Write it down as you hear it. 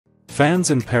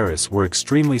Fans in Paris were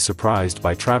extremely surprised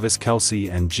by Travis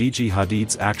Kelce and Gigi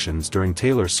Hadid's actions during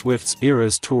Taylor Swift's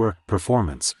Eras Tour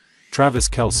performance. Travis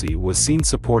Kelce was seen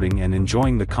supporting and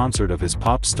enjoying the concert of his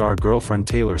pop star girlfriend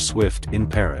Taylor Swift in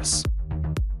Paris.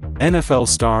 NFL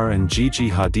star and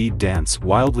Gigi Hadid danced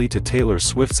wildly to Taylor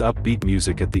Swift's upbeat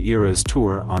music at the Eras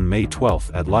Tour on May 12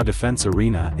 at La Défense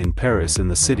Arena in Paris. In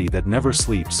the city that never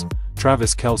sleeps,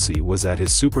 Travis Kelce was at his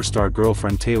superstar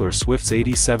girlfriend Taylor Swift's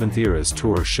 87th Eras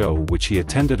Tour show, which he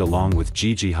attended along with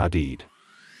Gigi Hadid.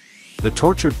 The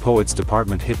Tortured Poets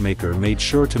Department hitmaker made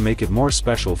sure to make it more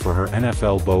special for her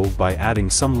NFL beau by adding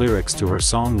some lyrics to her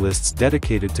song lists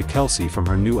dedicated to Kelce from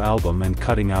her new album and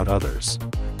cutting out others.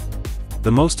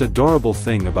 The most adorable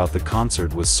thing about the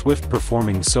concert was Swift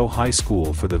performing So High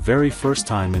School for the very first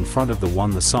time in front of the one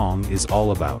the song is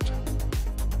all about.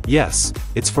 Yes,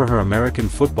 it's for her American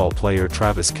football player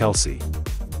Travis Kelce.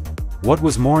 What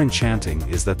was more enchanting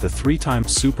is that the three-time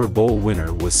Super Bowl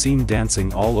winner was seen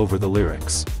dancing all over the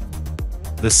lyrics.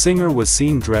 The singer was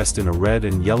seen dressed in a red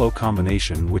and yellow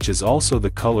combination, which is also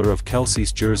the color of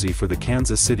Kelce's jersey for the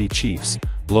Kansas City Chiefs,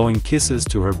 blowing kisses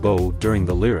to her beau during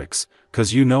the lyrics,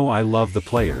 "'Cause you know I love the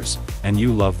players, and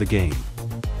you love the game."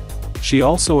 She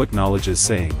also acknowledges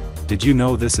saying, "Did you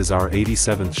know this is our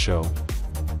 87th show?"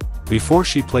 Before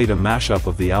she played a mashup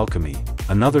of The Alchemy,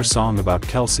 another song about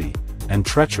Kelce, and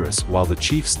Treacherous, while the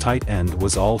Chiefs' tight end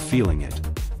was all feeling it.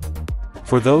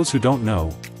 For those who don't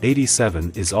know,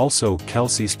 87 is also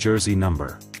Kelce's jersey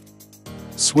number.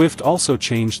 Swift also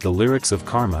changed the lyrics of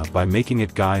Karma by making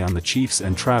it Guy on the Chiefs,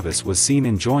 and Travis was seen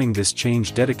enjoying this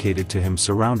change dedicated to him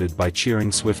surrounded by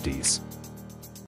cheering Swifties.